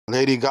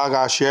Lady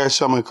Gaga shared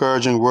some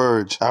encouraging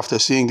words after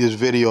seeing this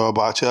video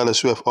about Taylor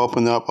Swift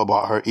open up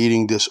about her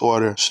eating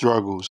disorder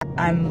struggles.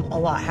 I'm a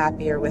lot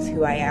happier with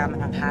who I am,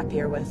 and I'm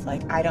happier with,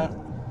 like, I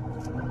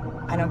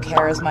don't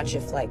care as much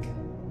if, like,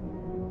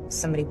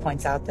 somebody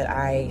points out that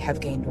I have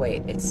gained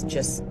weight. It's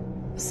just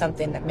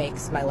something that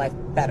makes my life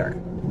better.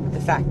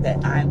 The fact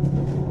that I'm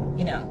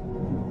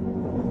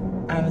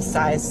a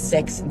size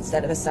 6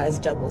 instead of a size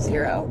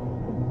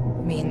 00.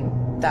 I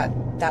mean,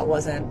 that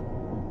wasn't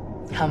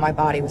how my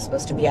body was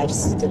supposed to be. I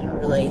just didn't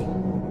really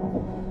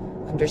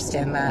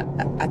understand that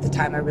at the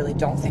time. I really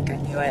don't think I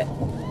knew it.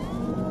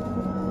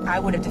 I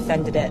would have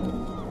defended it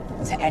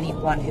to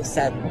anyone who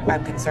said,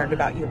 I'm concerned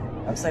about you.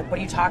 I was like, what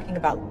are you talking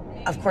about?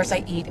 Of course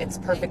I eat. It's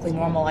perfectly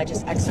normal. I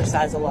just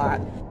exercise a lot.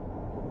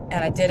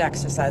 And I did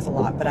exercise a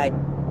lot, but I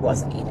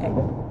wasn't eating.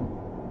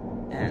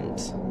 And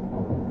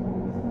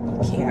you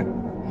can't.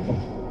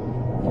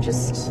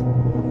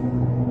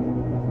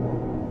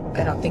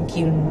 I don't think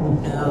you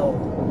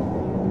know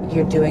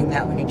you're doing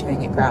that when you're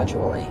doing it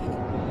gradually.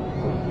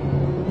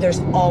 There's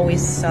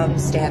always some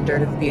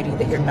standard of beauty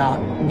that you're not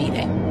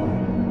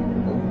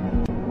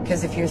meeting.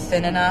 Because if you're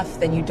thin enough,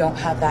 then you don't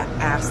have that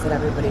ass that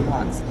everybody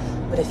wants.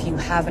 But if you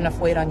have enough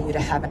weight on you to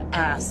have an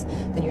ass,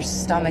 then your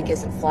stomach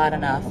isn't flat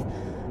enough.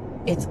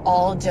 It's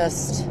all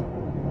just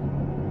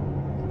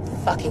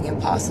fucking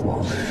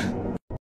impossible.